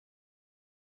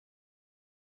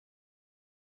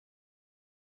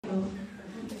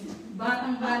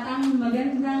Batang,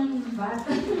 magandang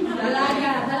bata.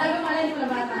 Dalaga pala yung mga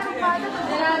bata.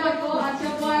 Dalaga po at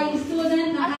siya po ay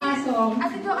student ng asong.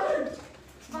 At ito,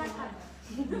 bata.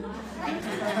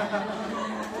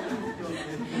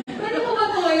 Pwede po ba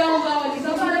ito ngayon ang bawal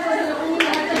isa? Para po sa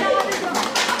una.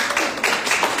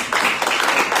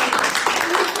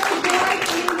 Joy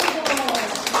Pulido.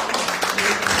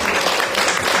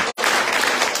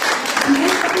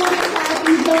 Ngayon po po sa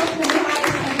ating Diyos na buhay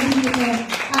sa gabi nito.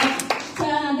 At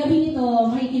sa gabi nito,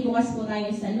 makikibukas po tayo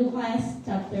sa Lucas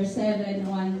chapter 7,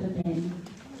 1 to 10.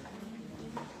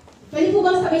 Pwede po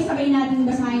bang sabay-sabay natin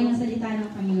basahin ang salita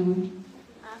ng Panginoon?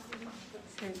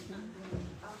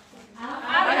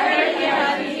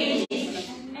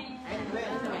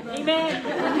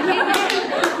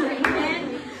 Amen.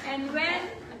 And when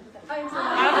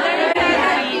after he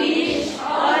had finished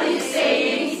all his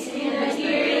sayings in the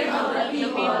hearing of the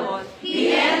people,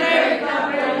 he entered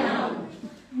Capernaum.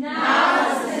 Now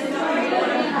the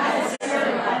centurion had a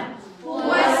servant who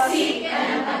was sick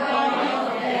and at the point of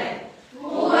death,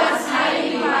 who was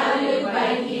highly valued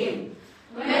by him.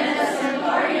 When the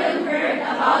centurion heard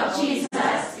about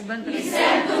Jesus, he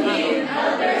sent to him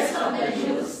elders of the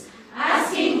Jews,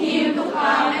 asking him to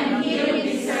come and heal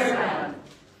his servant.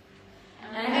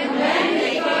 And when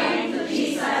they came to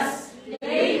Jesus,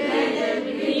 they pleaded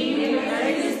with him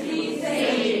earnestly,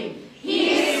 saying, "He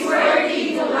is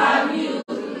worthy to have you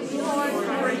to sort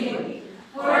for him,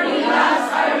 for he loves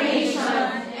our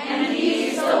nation, and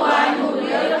he is the one who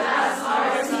built us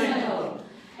our synagogue."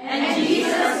 And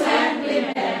Jesus went with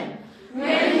them.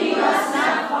 When he was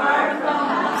not far from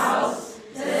the house,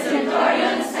 the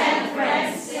centurion sent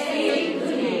friends, saying to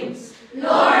him,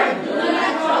 "Lord, do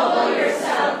not trouble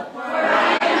yourself, for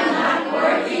I am not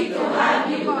worthy to have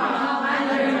you come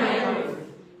under my roof.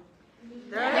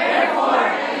 Therefore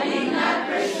I did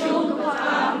not presume to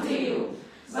come to you,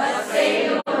 but say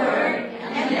the word,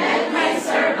 and let my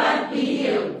servant be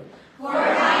healed. For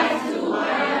I too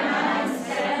am a man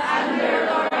set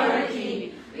under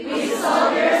authority, with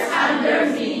soldiers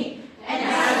under me, and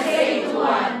I say to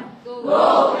one,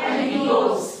 go, and he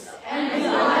goes, and to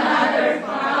another,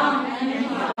 come, and he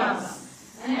comes.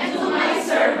 And to my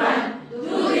servant,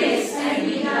 do this, and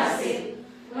he does it."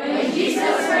 When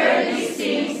Jesus heard these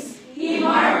things, he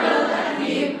marveled at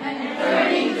him, and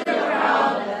turning to the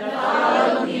crowd that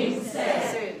followed him,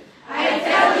 said, "I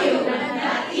tell you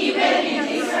that even in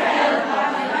Israel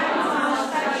have I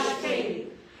found such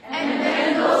faith." And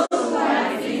when those who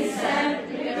had been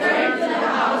sent returned to the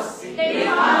house, they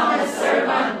found the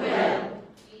servant well.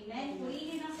 Amen.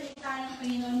 Purihin ang salita ng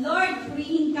Panginoon. Lord,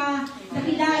 purihin ka,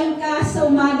 dakilain ka sa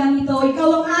umagang ito. Ikaw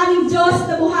ang aming Diyos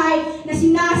na buhay na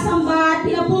sinasamba at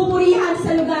pinapupurihan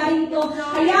sa lugar ito.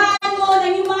 Hayaan mo na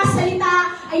yung mga salita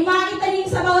ay makitanim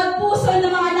sa bawat puso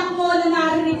ng mga anak mo na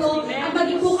naririto. At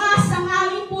maging bukas ang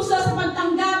aming puso sa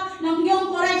pagtanggap ng iyong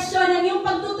koreksyon, ng iyong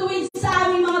pagtutuwid sa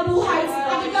aming mga buhay.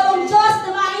 At ikaw ang Diyos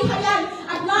na maihayag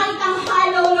at maitanghal,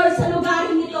 O Lord, sa lugar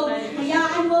ito.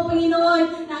 Hayaan mo, Panginoon,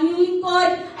 na ang iyong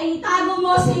lingkod ay itago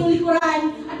mo sa iyong likuran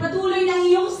at patuloy ng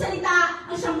iyong salita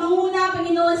ang siyang manguna,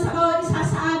 Panginoon, sa bawat isa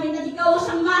sa amin at ikaw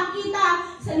siyang makita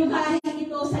sa lugar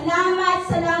ito.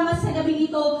 Salamat sa gabi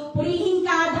ito. Purihin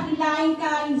ka, dakilain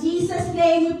ka. In Jesus'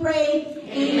 name we pray.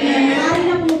 Amen. Maaari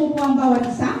na pumupo ang bawat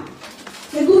isa.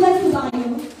 Nagulat po ba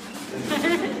kayo?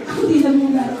 Ako din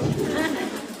nagulat.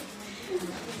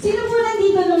 Sino po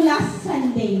nandito nung last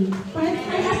Sunday?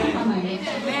 Parehas ang kamay.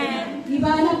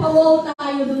 Diba, napawaw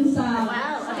tayo dun sa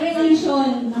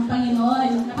creation ng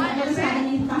Panginoon. Napakita sa akin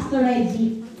ni Pastor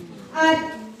Reggie.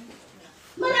 At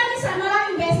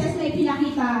maraming beses na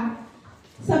ipinakita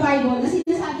sa Bible, na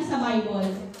sinasabi sa Bible,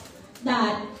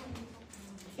 that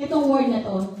itong word na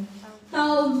to,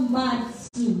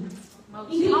 taumatsu.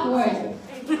 English word.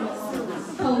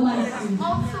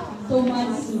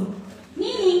 Taumatsu.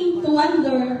 Meaning, to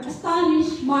wonder,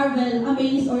 astonish, marvel,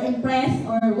 amaze, or impress,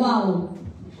 or wow.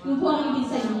 Yung po ang ibig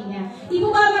sabihin niya. Di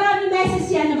po ba maraming beses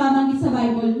yan nababanggit sa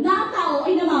Bible na ang tao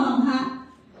ay namamangha?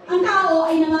 Ang tao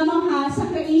ay namamangha sa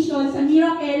creation, sa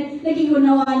miracle na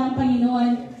ginawa ng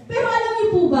Panginoon. Pero alam niyo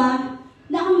po ba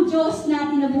na ang Diyos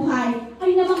natin na buhay ay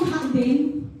namangha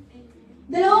din?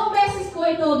 2 beses ko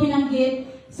ito binanggit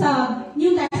sa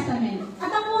New Testament.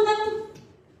 At ang unang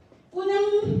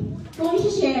kung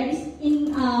i-share is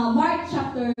in Mark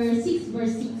chapter 6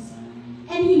 verse 6.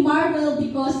 And we marvel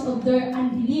because of their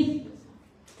unbelief.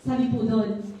 Sabi po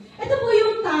doon. Ito po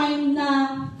yung time na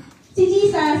si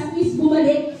Jesus is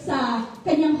bumalik sa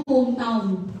kanyang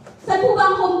hometown. Saan po ba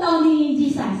ang hometown ni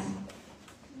Jesus?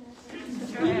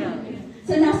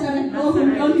 Sa Nazareth po,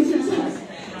 hometown ni Jesus.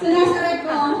 Sa Nazareth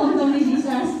po ang hometown ni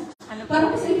Jesus. Para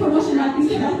po sa informasyon natin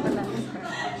sa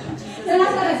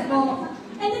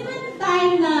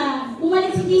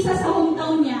sa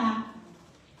hometown niya,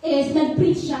 is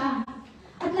nag-preach siya.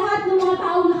 At lahat ng mga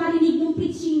taong nakarinig ng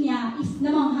preaching niya is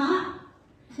namangha.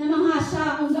 Namangha siya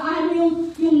kung gaano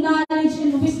yung knowledge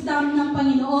and wisdom ng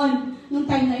Panginoon nung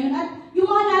time na yun. At yung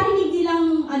mga narinig nilang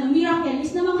miracle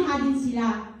is namangha din sila.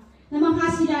 Namangha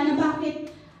sila na bakit,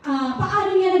 paano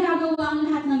niya nagagawa ang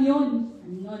lahat ng yun.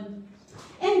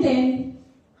 And then,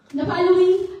 the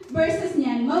following verses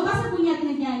niyan, mababasa po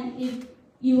natin yan if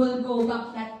you will go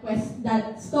back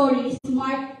that story is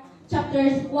Mark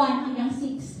chapters 1 hanggang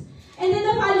 6. And then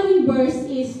the following verse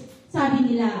is, sabi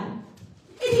nila,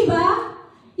 diba,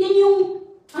 yan yung,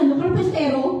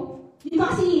 karpentero? Di ba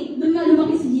kasi, doon nga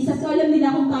lumaki si Jesus, so alam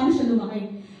nila kung paano siya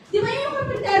lumaki. Di ba yung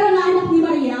karpentero na anak ni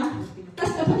Maria?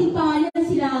 Tapos kapatid pa nga yan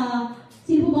sila,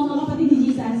 sino po ba mga kapatid ni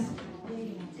Jesus?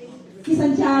 Si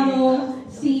Santiago,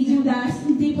 si Judas,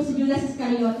 hindi po si Judas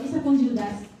Iscariot, isa pong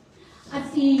Judas, at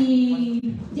si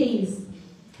James.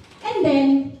 And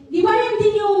then, di ba yan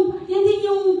din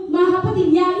yung mga kapatid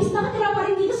niya, is nakatira pa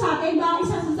rin dito sa atin, baka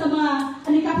isa sa mga,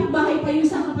 kapitbahay pa yung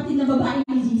isang kapatid na babae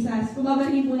ni Jesus, kung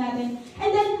babalikin po natin.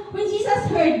 And then, when Jesus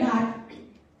heard that,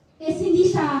 is hindi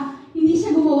siya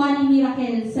gumawa ng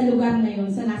miracle sa lugar na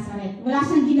yun, sa Nazareth. Wala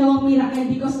siyang ginawang miracle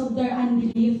because of their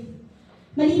unbelief.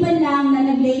 Maliban lang na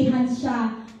nag-lay hands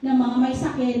siya ng mga may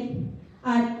sakit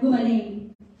at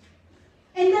gumaling.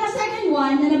 And the second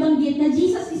one na nabanggit na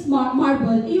Jesus is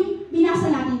marveled, yung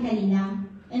binasa natin kanina.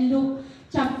 In Luke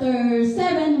chapter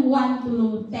 7, 1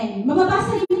 to 10.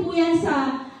 Mababasa rin po yan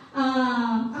sa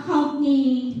account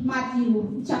ni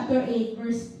Matthew, chapter 8,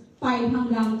 verse 5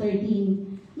 hanggang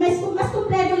 13. Mas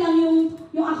kumpleto lang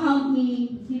yung account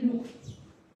ni Luke.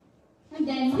 And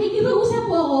then,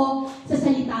 makikipag-usap po ako sa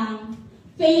salitang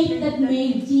faith that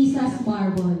made Jesus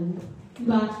marvel.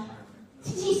 Diba?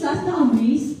 Si Jesus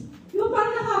na-amaze. Diba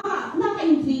parang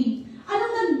nakaka-intrigue.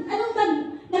 Anong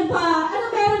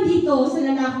meron dito sa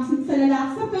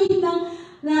faith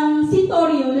ng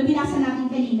Centurion na binasa natin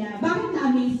kanina? Bakit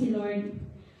na-amaze si Lord?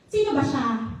 Sino ba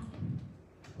siya?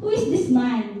 Who is this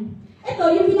man?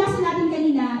 Ito, yung binasa natin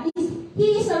kanina, he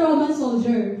is a Roman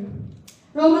soldier.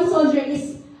 Roman soldier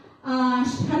is,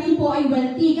 siya rin po ay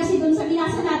wealthy. Kasi dun sa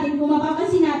binasa natin, kung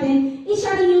mapapansin natin,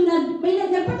 siya rin yung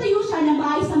nagpatayo siya ng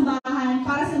bahay-sambahan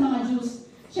para sa mga Jews.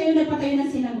 Siya yung nagpatayo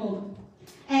ng sinagogue.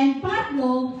 And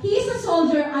pangatlo, he has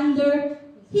soldier under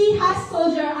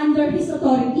his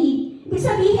authority. Ibig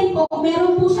sabihin po,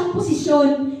 meron po siyang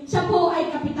posisyon. Siya po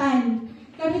ay kapitan.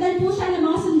 Kapitan po siya ng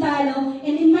mga sundalo.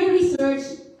 And in my research,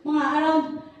 mga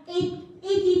around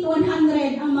 80 to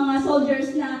 100 ang mga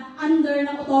soldiers na under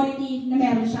ng authority na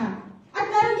meron siya. At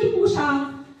meron din po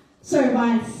siyang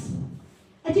servants.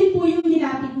 At yun po yung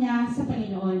nilapit niya sa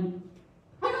Panginoon.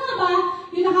 Ano nga ba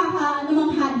yung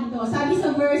nakaka-namangha dito? Sabi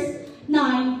sa verse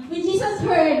 9, when Jesus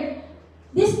heard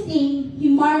this thing, he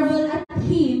marveled at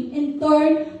him and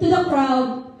turned to the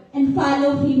crowd and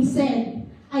followed him, said,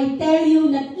 I tell you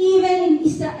that even in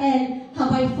Israel have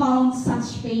I found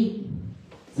such faith.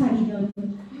 Sabi doon.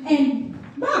 And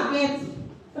bakit?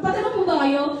 Napatanong po ba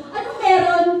kayo? Anong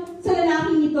meron sa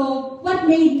lalaking ito? What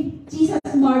made Jesus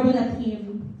marvel at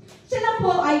him? Siya na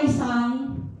po ay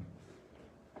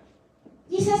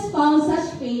Jesus found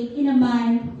such faith in a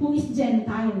man who is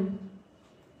Gentile.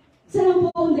 Isa lang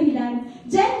po ang dahilan.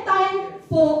 Gentile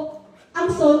po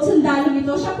ang sundalo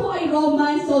nito. Siya po ay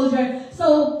Roman soldier. So,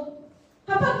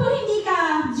 kapag po hindi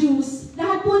ka Jews,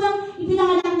 lahat po ng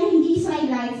ipinanganak na hindi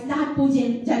Israelites, lahat po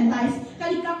Gentiles.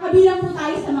 Kabilang po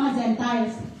tayo sa mga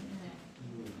Gentiles.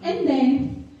 And then,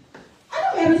 ano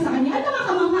meron sa kanya? Ano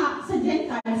nakakamangha sa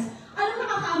Gentiles? Ano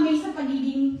nakaka-amaze sa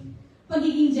pagiging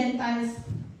Gentiles?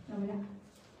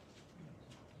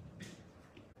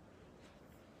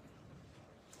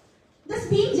 Does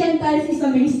being Gentiles is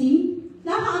amazing?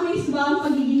 Nakaka-amaze ba ang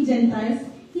pagiging Gentiles?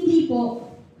 Hindi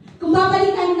po. Kung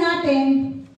babalikan natin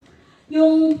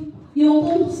yung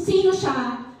kung sino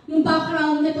siya, yung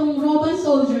background nitong Roman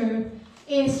soldier,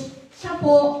 is siya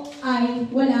po ay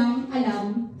walang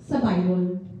alam sa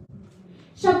Bible.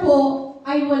 Siya po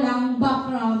ay walang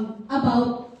background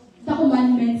about the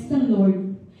commandments ng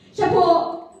Lord. Siya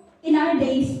po, in our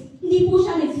days, hindi po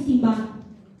siya nagsisimba.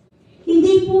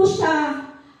 Hindi po siya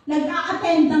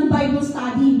nag-a-attend ng Bible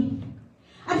study.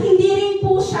 At hindi niya rin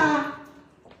po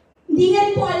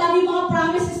alam yung mga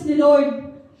promises ni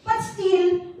Lord. But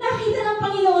still, nakita ng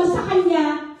Panginoon sa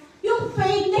kanya yung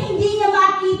faith na hindi niya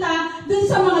makita dun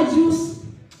sa mga Jews.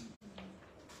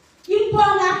 Yun po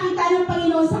ang nakita ng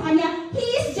Panginoon sa kanya. He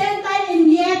is Gentile and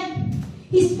yet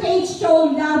his faith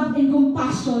showed love and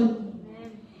compassion.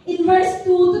 In verse 2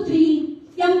 to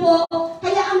 3, yan po,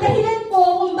 kaya ang dahilan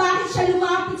po kung bakit siya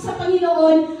lumapit sa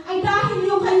Panginoon ay dahil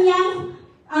yung kanyang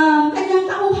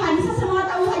tauhan sa mga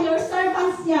tauhan niya or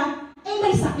servants niya ay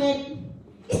may sakit.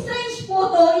 Strange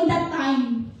po to in that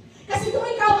time. Kasi kung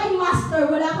ikaw ay master,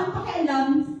 wala kang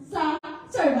pakialam sa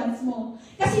servants mo.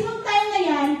 Kasi nung time na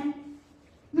yan,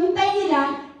 nung time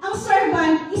nila, ang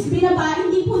servant is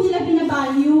hindi po nila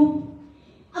binavalue.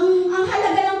 Ang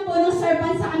halaga lang po ng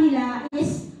servant sa kanila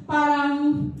is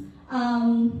parang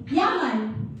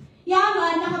yaman.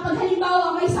 Yaman na kapag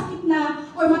halimbawa may sakit na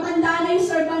or matanda na yung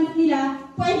servant nila,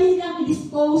 pwede nilang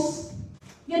i-dispose.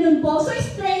 Ganun po. So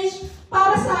strange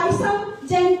para sa isang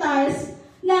Gentiles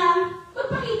na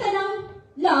magpakita ng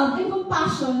love and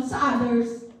compassion sa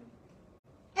others.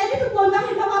 And ito po,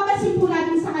 mapapansin po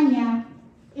natin sa kanya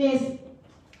is,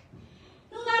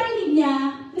 nung narinig niya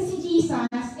na si Jesus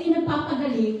ay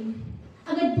nagpapagaling,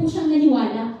 agad po siyang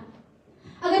naniwala.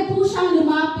 Agad po siyang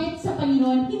lumapit sa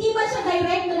Panginoon. Hindi ba siya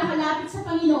direct na nakalapit sa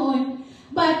Panginoon,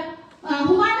 but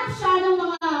humanap siya ng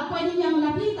mga pwede niyang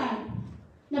lapitan,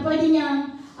 na pwede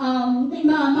niyang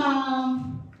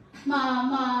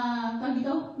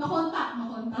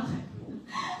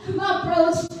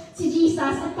ma-approach si Jesus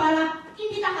at para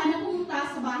imbitahan na pumunta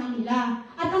sa bahay nila.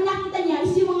 At ang nakita niya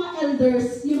is yung mga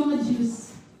elders, yung mga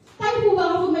Jews. Tayo po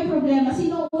ba kung may problema,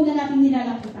 sino una natin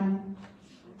nilalapitan?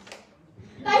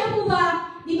 Tayo po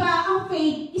ba, di ba, ang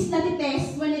faith is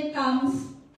natitest when it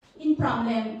comes in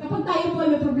problem. Kapag tayo po ay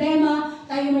may problema,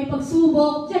 tayo may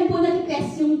pagsubok, dyan po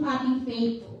natitest yung ating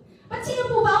faith. At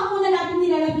sino po ba ang una natin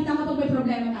nilalapitan kapag may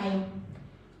problema tayo?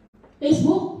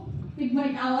 Facebook?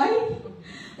 Bigmark away?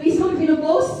 Facebook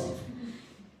pinupost?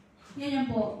 Yan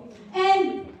po.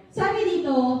 And sabi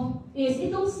dito is,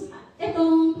 itong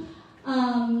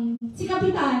si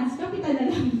Kapitan na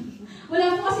lang.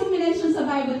 Wala po kasing mention sa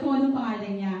Bible kung anong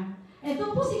pangalan niya.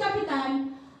 Ito po si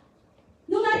Kapitan,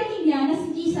 nung narinig niya na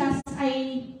si Jesus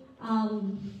ay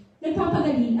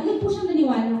nagpapagaling, agad po siyang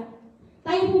naniwala.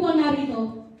 Tayo po ba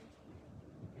narito?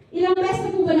 Ilang beses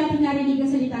na po ba natin narinig ang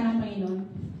salita ng Panginoon?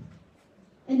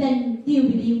 And then, do you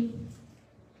believe?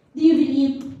 Do you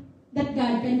believe that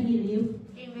God can heal you?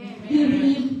 Amen. Do you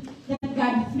believe that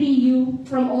God free you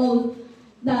from all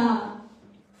the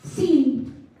sin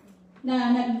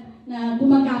na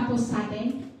gumagapos sa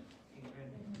atin?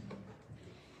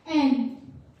 And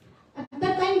at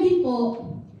that time din po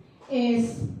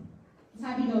is,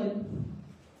 sabi doon,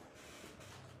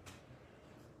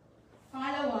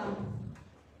 pangalawa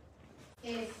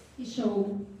is he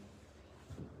showed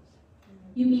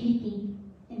humility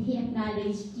and he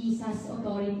acknowledged Jesus'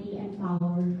 authority and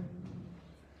power.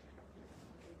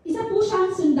 Isa po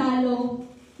siyang sundalo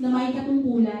na may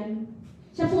katungkulan.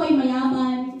 Siya po ay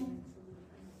mayaman.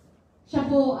 Siya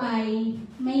po ay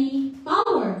may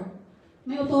power,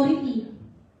 may authority.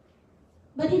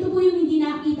 But ito po yung hindi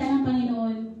nakita ng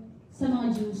Panginoon sa mga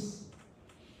Jews.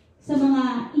 Sa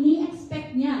mga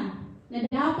ini-expect niya na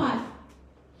dapat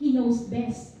He knows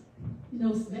best. He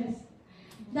knows best.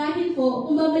 Dahil po,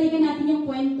 kung babalikan natin yung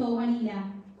kwento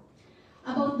kanina,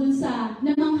 about dun sa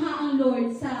namangha ang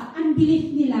Lord sa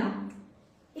unbelief nila,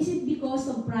 is it because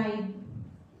of pride?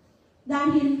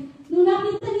 Dahil, nung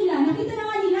nakita na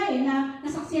nga nila na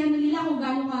nasaksihan na nila kung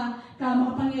gaano ka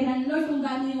makapangyarihan ng Lord, kung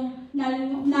gaano yung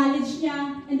knowledge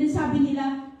niya, and then sabi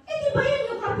nila, di ba yan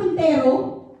yung karpintero?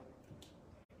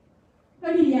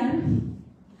 Familiar?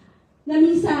 Na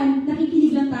minsan,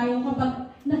 nakikinig lang tayo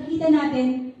kapag nakikita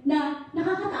natin na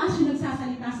nakakataas yung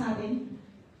nagsasalita sa atin.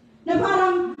 Na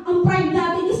parang, ang pride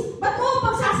natin is, ba't mo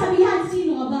pagsasabihan?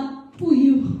 Sino ka ba? Who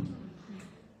you?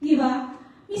 Diba?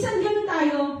 Minsan ganun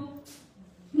tayo,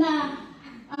 na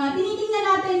tinitingnan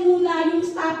natin muna yung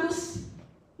status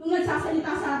nung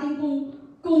nagsasalita sa atin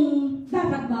kung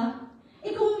dapat ba.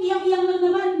 Kung iyang-iyang lang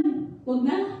naman, huwag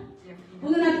na.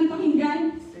 Huwag na natin pakinggan.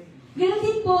 Ganun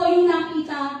din po yung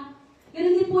nakita.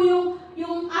 Ganun din po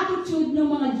yung attitude ng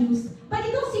mga Jews. But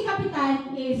itong si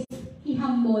Kapitan is, he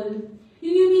humble.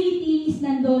 Yung humility is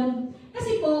nandun.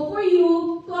 Kasi po, for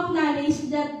you to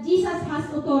acknowledge that Jesus has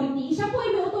authority, siya po ay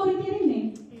may authority rin eh.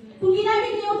 Kung ginamit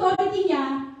niya yung authority niya,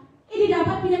 di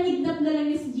dapat pinangidnap na lang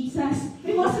niya si Jesus.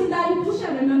 May mga sandali po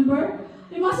siya, remember?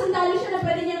 May mga sandali siya na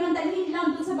pwede niya naman dalhin lang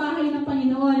dun sa bahay ng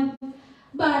Panginoon.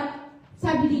 But,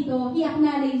 sabi dito, he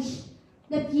acknowledged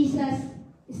that Jesus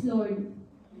is Lord.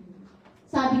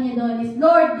 Sabi niya doon is,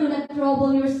 Lord, do not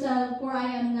trouble yourself, for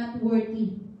I am not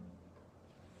worthy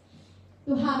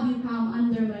to have you come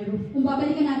under my roof. Kung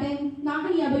babalikan natin,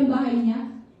 nakakahiya ba yung bahay niya?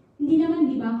 Hindi naman,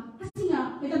 di ba? Kasi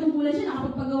nga, may katungkulan siya,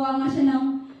 nakapagpagawa nga siya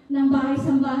ng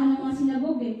bahay-sambahan ng mga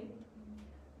sinagogue eh.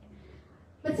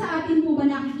 But sa atin po ba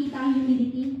nakikita ang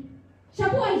humility? Siya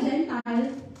po ay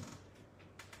Gentile.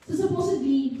 So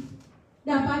supposedly,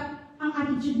 dapat ang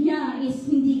attitude niya is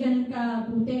hindi ganun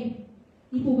kabuti.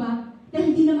 Di po ba?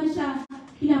 Dahil hindi naman siya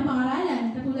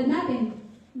pinapangaralan, katulad natin.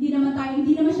 Hindi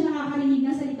naman siya nakakarinig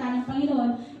ng salita ng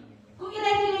Panginoon. Kung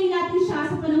i-relay natin siya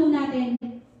sa panahon natin,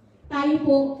 tayo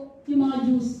po yung mga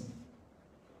Jews.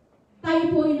 Tayo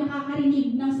po yung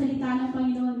nakakarinig ng salita ng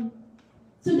Panginoon.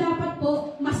 So dapat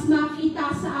po, mas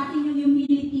makita sa atin yung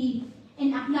humility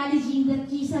and acknowledging that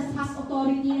Jesus has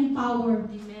authority and power.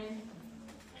 Amen.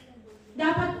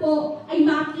 Dapat po ay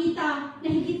makita na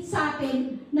higit sa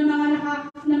atin na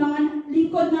mga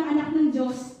lingkod ng anak ng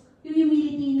Diyos, yung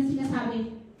humility na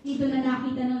sinasabi, dito na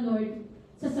nakita ng Lord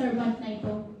sa servant na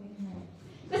ito.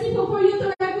 Kasi po, for you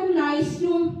to recognize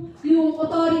yung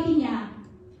authority niya,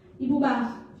 di po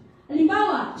ba?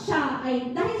 Halimbawa,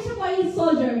 dahil siya po ay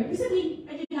soldier, ibig sabihin,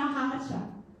 ay nakakakat siya.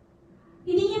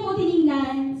 Hindi niya po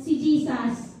tinignan si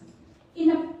Jesus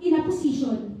in a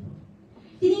position.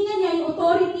 Tinignan niya yung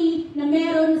authority na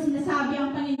meron na sinasabi ang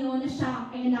Panginoon na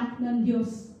siya ay anak ng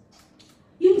Diyos.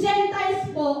 Yung Gentiles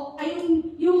po, ay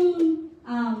yung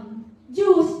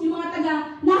Jews, yung mga taga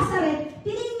Nazareth,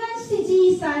 tinignan si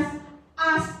Jesus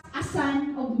as a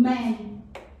son of man,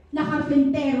 na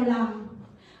karpentero lang.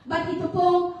 But ito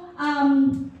po,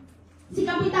 si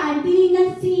Kapitan,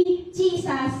 tinignan si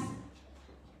Jesus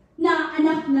na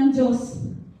anak ng Diyos.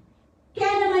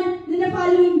 Kaya naman, na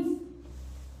following,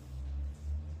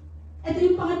 ito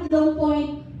yung pangatlong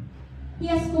point, he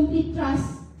has complete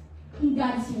trust in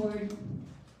God's word.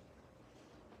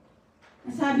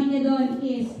 Ang sabi niya doon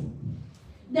is,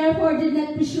 therefore did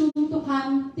not presume to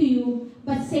come to you,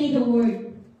 but say the word.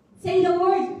 Say the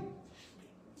word.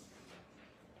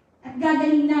 At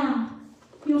gagaling na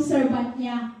yung servant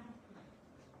niya.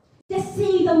 Just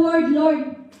say the word,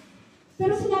 Lord.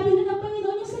 Pero sinabi na ng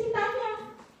Panginoon yung salita niya.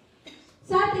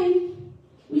 Sa atin,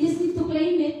 we just need to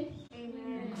claim it.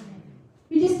 Amen.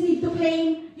 We just need to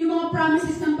claim yung mga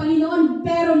promises ng Panginoon.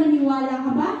 Pero naniwala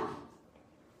ka ba?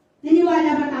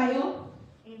 Naniwala ba tayo?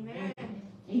 Amen.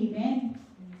 Amen.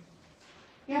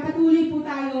 Kaya patuloy po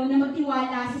tayo na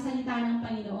magtiwala sa salita ng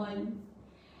Panginoon.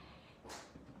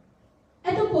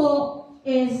 Ito po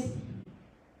is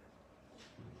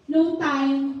nung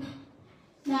time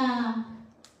na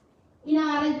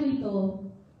inaaral ko ito,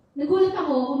 nagulat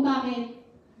ako kung bakit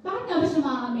nga ba siya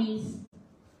ma-amaze?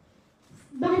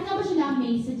 Bakit nga ba siya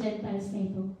na-amaze sa Gentiles na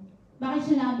ito? Bakit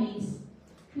siya na-amaze?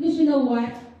 Because you know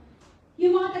what?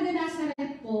 Yung mga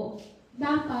taga-Nazareth po,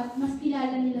 dapat mas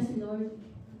kilala nila si Lord.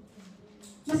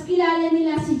 Mas kilala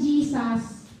nila si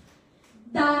Jesus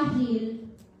dahil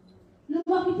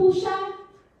lumaki po siya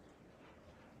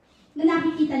na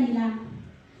nakikita nila.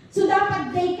 So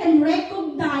dapat they can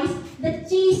recognize that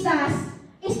Jesus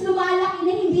is lumalaki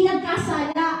na hindi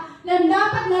nagkasala. Na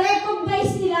dapat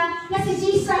na-recognize nila na si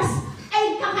Jesus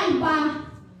ay kakaiba.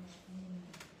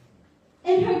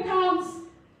 And here comes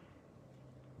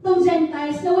ng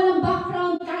Gentiles na walang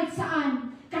background kahit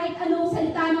saan. Kahit anong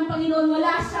salita ng Panginoon,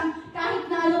 wala siyang kahit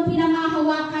na anong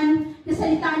pinangahawakan na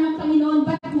salita ng Panginoon.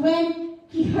 But when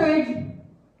he heard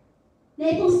na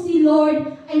itong si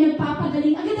Lord ay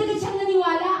nagpapagaling, agad-agad siyang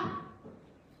naniwala.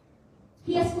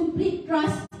 He has complete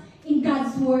trust in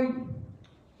God's word.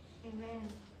 Amen.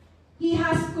 He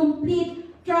has complete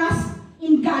trust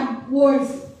in God's words.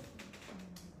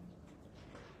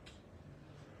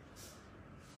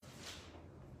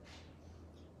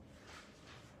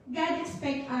 God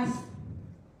expects us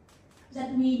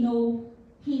that we know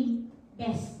Him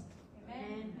best.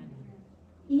 Amen.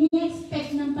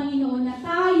 Ini-expect ng Panginoon na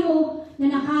tayo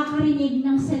na nakakarinig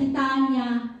ng salita niya,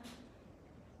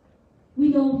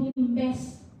 we know Him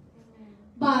best.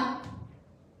 But,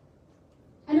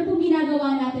 ano pong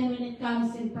ginagawa natin when it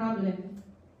comes in problem?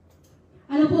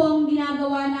 Ano pong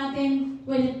ginagawa natin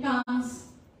when it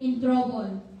comes in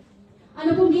trouble? Ano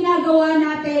pong ginagawa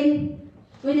natin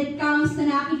when it comes na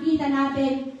nakikita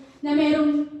natin na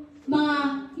merong mga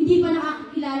hindi pa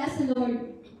nakakilala sa Lord?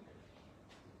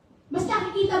 Mas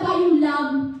nakikita ba yung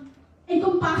love and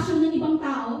compassion ng ibang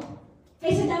tao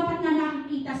kaysa dapat na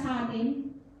nakikita sa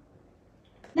atin?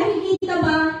 Nakikita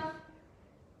ba?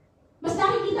 Mas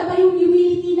nakikita ba yung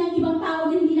humility ng ibang tao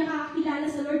na hindi nakakilala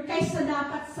sa Lord kaysa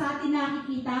dapat sa atin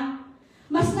nakikita?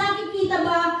 Mas nakikita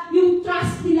ba yung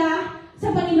trust nila sa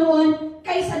Panginoon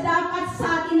kaysa dapat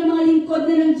sa atin ng mga lingkod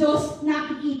na ng Diyos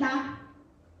nakikita?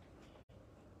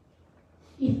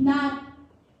 If not,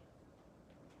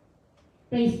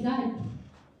 praise God.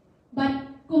 But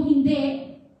kung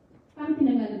hindi, parang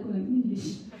pinagalag ko ng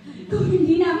English. Kung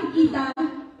hindi nakikita,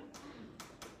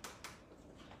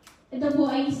 ito po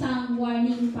ay isang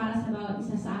warning para sa bawat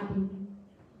isa sa atin.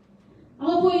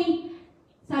 Ako po ay,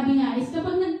 sabi nga, is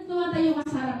kapag tumatayo ka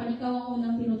sa harapan, ikaw ang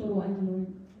unang tinuturuan ng Lord.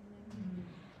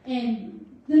 And,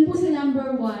 dun po sa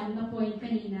number 1 na point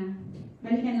kanina,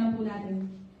 balikan lang po natin,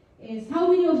 is how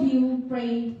many of you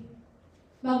pray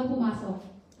bago pumasok?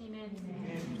 Amen.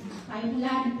 Tayo po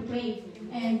lahat nag-pray.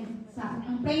 And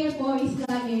ang prayer ko is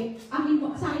lagi, sa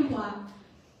akin po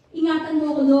ingatan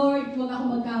mo ako Lord, huwag ako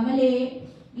magkamali,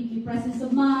 give me presence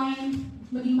of mind,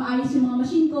 maging maayos yung mga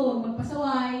machine ko, huwag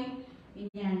magpasaway,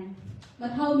 ganyan.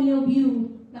 But how many of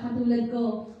you, na katulad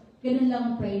ko, ganun lang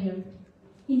ang prayer.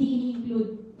 Hindi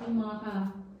ini-include yung mga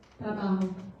katrabaho.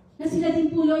 Na sila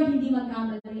din po, Lord, hindi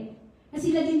magkamali. Na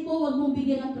sila din po, huwag mong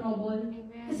bigyan ng trouble.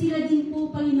 Na sila din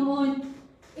po, Panginoon,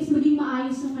 is maging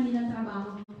maayos yung kanilang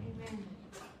trabaho.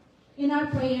 In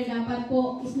our prayer, dapat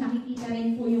po is nakikita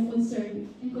rin po yung concern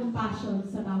and compassion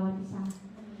sa bawat isa.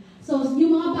 So,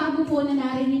 yung mga bago po na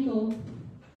narinito,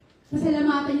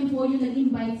 pasalamatan niyo po yung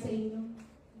nag-invite sa inyo.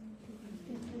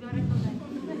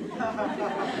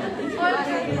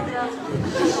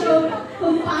 Show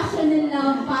compassion and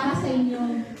love para sa inyo.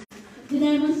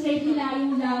 Dinemonstrate nila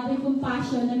yung love and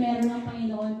compassion na meron ng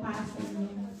Panginoon para sa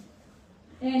inyo.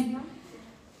 And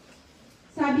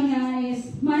sabi nga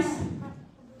is, mas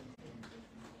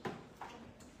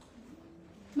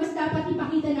dapat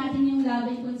ipakita natin yung love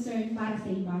and concern para sa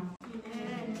iba.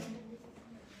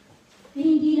 Na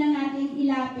hindi lang natin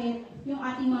ilapit yung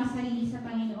ating mga sarili sa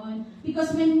Panginoon.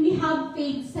 Because when we have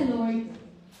faith sa Lord,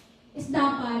 is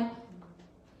dapat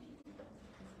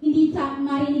hindi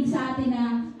marinig sa atin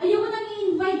na ayaw mo nang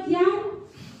i-invite yan.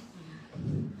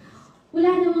 Wala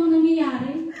namang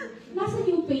nangyayari. Nasaan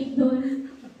yung faith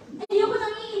doon? Ayaw ko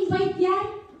nang i-invite yan.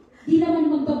 Di naman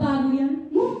magbabago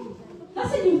yan.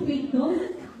 Nasaan yung faith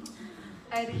doon?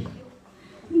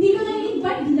 Hindi ko nang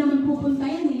i-invite, di naman pupunta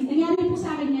yan eh. Nangyari po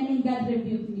sa akin yan and God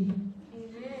rebuked me.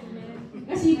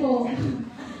 Kasi po,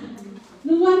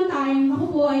 nung one time, ako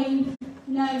po ay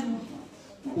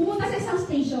pumunta sa isang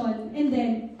station, and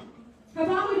then,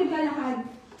 habang ako naglalakad,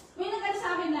 may nagkala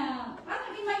sa akin na,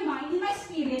 parang in my mind, in my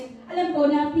spirit, alam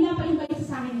ko na pinapa-invite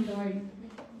sa akin ni Lord.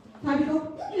 Sabi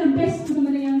ko, ilang beses ko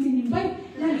naman na yung sin-invite,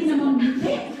 lagi namang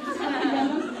hindi.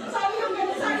 Sabi ko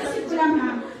gano'n sa akin, isip ko lang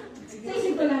ha. Sa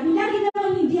isip ko lang, lagi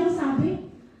namang hindi ang sabi.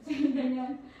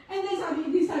 Ganyan. And then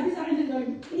sabi sa akin ni Lord,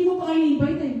 hindi mo pa kayo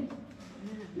invite eh.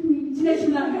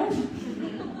 Sinesyo na agad.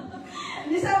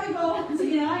 Hindi sabi ko,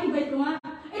 sige na nga, invite ko nga.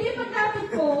 Eh di pagkapit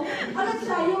ko, agad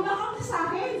siya, yung nakakot sa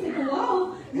akin. Sabi ko,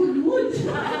 wow, good mood.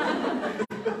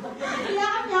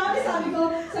 Kailangan niya ako,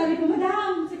 sabi ko,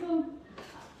 madam, sabi ko,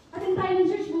 attend tayo ng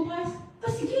church bukas.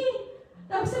 Tapos sige.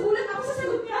 Tapos nagulat ako sa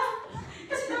sagot niya.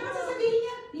 Kasi dapat sasabihin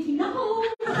niya, titignan ko.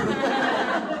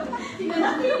 Tignan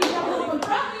natin, hindi ako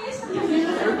mag-promise.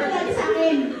 Ganyan lagi sa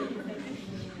akin.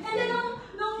 And then,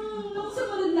 nung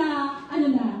sumunod na,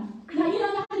 yun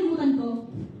ang nakalimutan ko.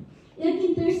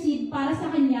 Nag-intercede para sa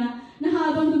kanya na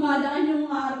habang dumadaan yung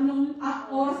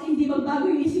oras, hindi magbago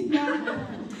yung isip niya.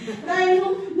 Dahil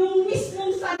nung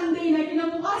mismong Sunday na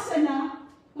kinabukasan na,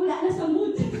 wala na sa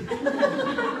mood.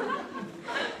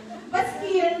 But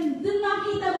still, dun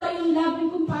nakita ba yung love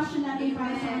and compassion natin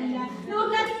para sa kanila? Na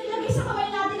huwag natin ilagay sa kamay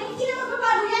natin na hindi na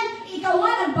magbabago yan. Ikaw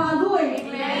nga nagbago eh.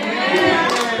 Diba?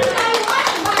 Tayo nga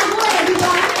nagbago eh, di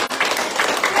ba?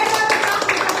 Kaya dapat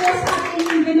nakakita ko sa atin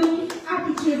yung ganong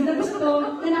attitude na gusto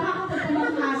na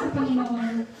nakakapagpamangha sa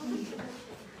Panginoon.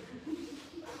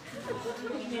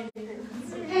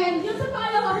 And yung sa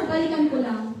pangalawa ko, balikan ko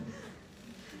lang.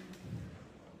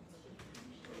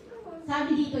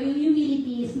 Sabi dito, yung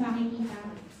humility is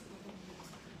makikita.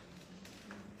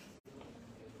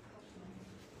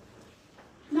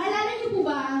 Naalala niyo po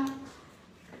ba,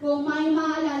 kung may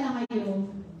maaalala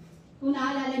kayo, kung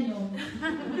naalala niyo,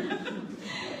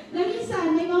 na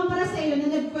minsan may mga paraseyo na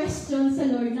nag-question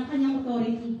sa Lord ng kanyang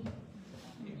authority.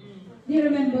 Do you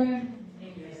remember?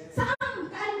 Saan?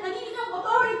 Kanina ng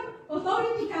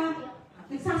authority ka,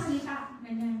 nagsasalita.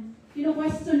 Ganyan.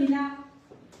 Pino-question nila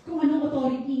kung anong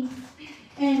authority.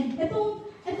 And itong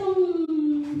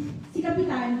si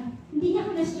Kapitan, hindi niya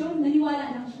question,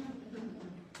 naniwala lang siya.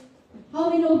 How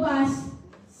many of us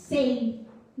say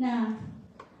na,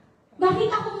 bakit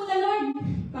ako muna, Lord?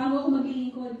 Bago ako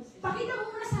maglilingkod. Pakita mo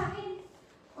muna sa akin.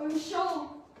 Or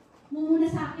show mo muna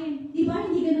sa akin. Di ba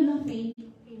hindi ganun ang faith?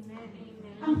 Amen.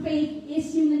 Ang faith is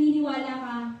yung naniniwala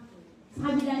ka sa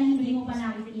kabila na hindi mo pa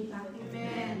nakikita.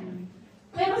 Amen.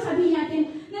 Pero sabihin natin,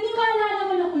 naniwala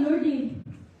naman ako, Lord eh.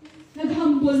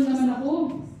 Nag-humble naman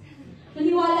ako.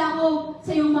 Naniwala ako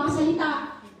sa iyong mga salita.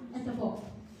 Ito po.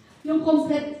 Yung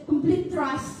complete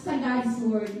trust sa God's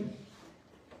Word.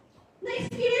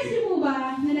 Na-experience niyo po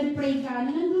ba na nag-pray ka,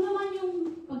 na nandun naman yung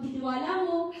pagtitiwala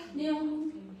mo, na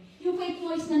yung faith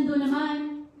mo is nandun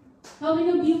naman. How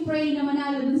many of you pray na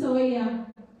manalo dun sa way,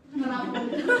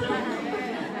 Marami.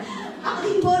 Ako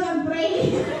din po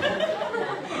nag-pray.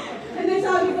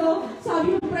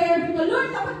 sabi ng prayer ko,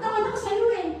 Lord, tapat naman ako sa'yo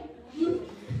eh.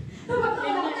 Tapat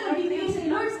naman ako na nagbibigay sa'yo,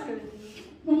 Lord.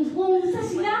 Kung sa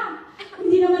sila,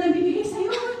 hindi naman nagbibigay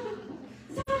sa'yo.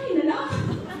 Sa akin na lang.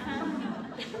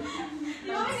 Di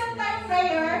ba may tayong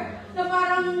prayer na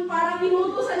parang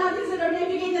inuutosan natin sa Lord na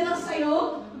ibigay na lang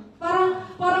sa'yo?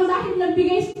 Parang dahil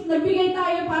nagbigay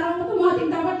tayo, parang automatic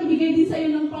dapat ibigay din sa'yo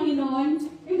ng Panginoon.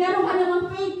 Yung meron ka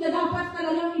namang faith na dapat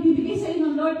talagang ibibigay sa'yo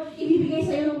ng Lord, ibibigay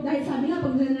sa'yo dahil sabi nga,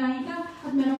 pag nanalangin ka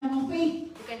at meron kang faith,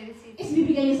 is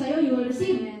bibigay niya sa'yo, you will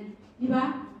receive. Di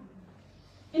ba?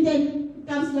 And then,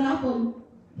 comes the raffle.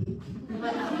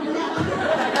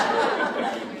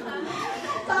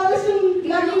 Tapos yung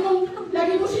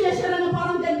lagi mo sinashare na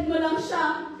parang dead mo lang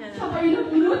siya. Siya pa yun ang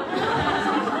ulot.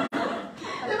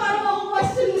 At parang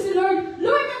ako-question mo si Lord,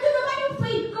 Lord, nandun naman yung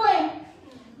faith ko eh.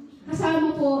 Kasama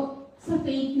po sa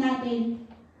faith natin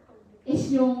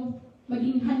is yung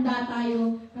maging handa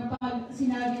tayo kapag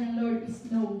sinabi ng Lord is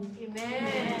no.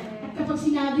 Amen. At kapag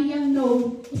sinabi niyang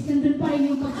no, is nandun pa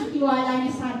rin yung pagtitiwala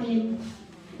niya sa atin.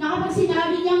 Na kapag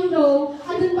sinabi niyang no,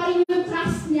 andun pa rin yung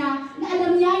trust niya na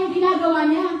alam niya yung ginagawa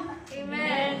niya.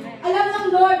 Amen. Alam ng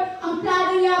Lord ang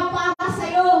plano niya para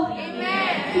sa'yo.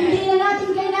 Amen. Hindi na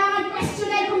natin kailangan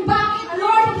questionin kung bakit,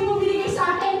 Lord, hindi mo binigay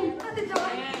sa akin.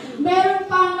 Meron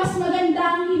pang mas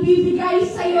magandang ibibigay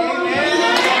sa'yo. Amen.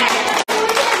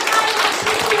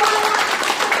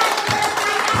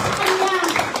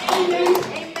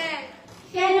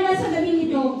 Kaya naman sa gabi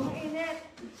nito,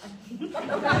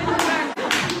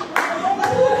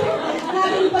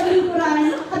 nating paglingkuran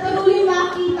at patuloy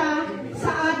makita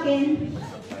sa atin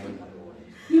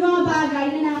yung mga bagay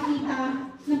na nakita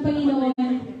ng Panginoon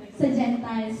sa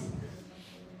Gentiles.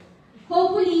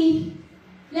 Hopefully,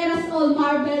 let us all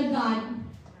marvel God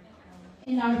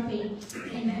in our faith.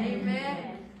 Amen.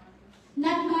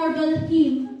 Not marvel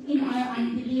Him in our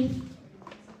unbelief.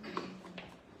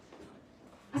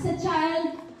 As a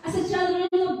children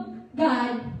of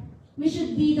God, we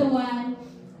should be the one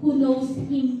who knows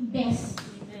Him best.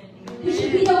 We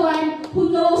should be the one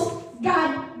who knows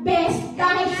God best.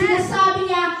 Dahil sinasabi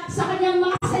niya sa kanyang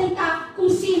mga salita kung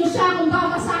sino siya, kung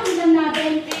babasahin lang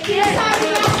natin. Sinasabi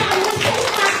niya sa kanyang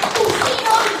salita kung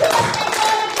sino ang Diyos na ito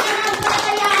na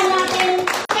pinagpapatayaan natin.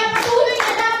 Kaya patuloy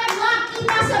na dapat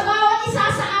makita sa bawat isa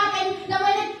sa atin na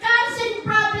when it comes in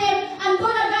problem,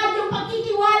 andun agad yung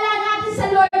pagtitiwala natin sa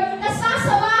Lord na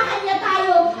sasamahan niya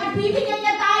tayo at bibigyan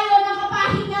niya tayo ng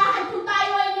kapahingahan kung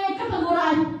tayo ay may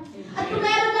kapaguran. At kung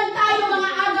meron lang tayo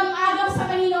mga agam-agam sa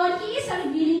Panginoon, He is a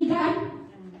revealing God.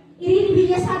 Irinibig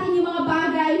niya sa atin yung mga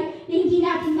bagay na hindi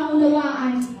natin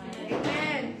maunawaan.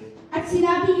 At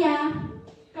sinabi niya,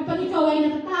 kapag ikaw ay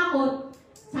natatakot,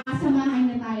 sasamahan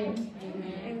niya tayo.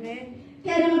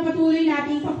 Kaya naman patuloy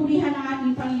natin papurihan ang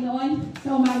ating Panginoon sa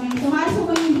umaga ito. Maras ko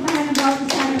kong imbitahan ng bawat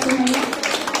isa na tumayo.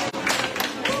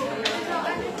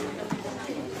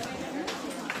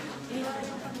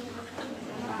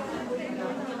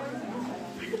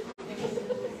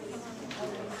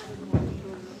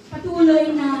 Patuloy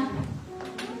na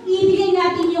ibigay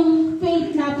natin yung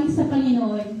faith natin sa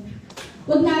Panginoon.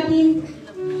 Huwag natin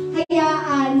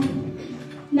hayaan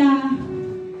na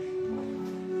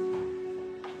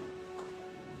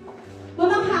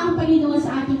mamangha ang Panginoon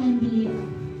sa ating unbelief.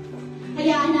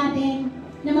 Hayaan natin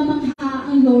na mamangha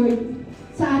ang Lord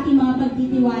sa ating mga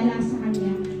pagtitiwala sa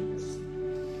Kanya.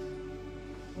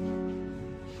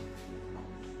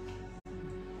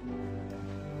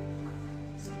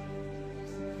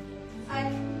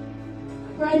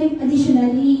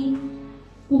 Additionally,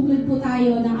 conclude po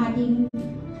tayo ng ating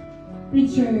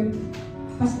preacher,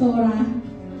 Pastora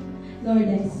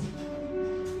Lourdes.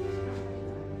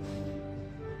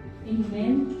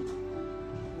 Amen.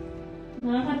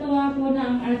 Nakakatawa po na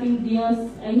ang ating Diyos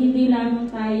ay hindi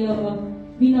lamang tayo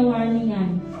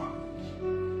binawarningan.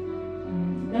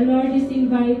 The Lord is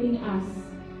inviting us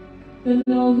to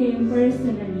know Him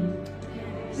personally.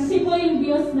 Kasi po yung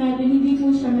Diyos natin, hindi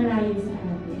po siya malayo sa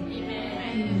atin.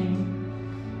 Amen.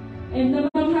 And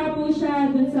namangha po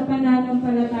siya dun sa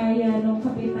pananampalataya ng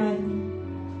kapitan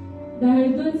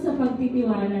dahil dun sa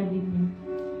pagtitiwala din niya.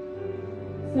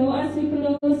 So as we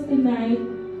close tonight,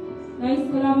 nais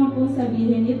ko lamang pong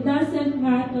sabihin, it doesn't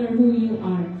matter who you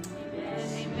are.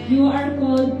 You are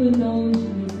called to know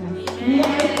Jesus. You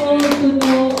are called to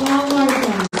know our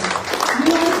God.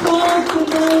 You are called to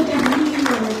know the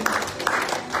healer.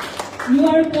 You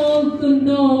are called to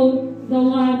know the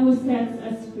one who sets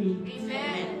us free.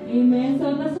 Amen.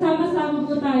 So, sama-sama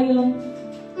po tayong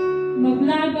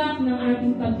maglagak ng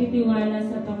ating pagtitiwala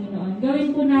sa Panginoon.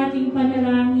 Gawin po nating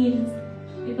panalangin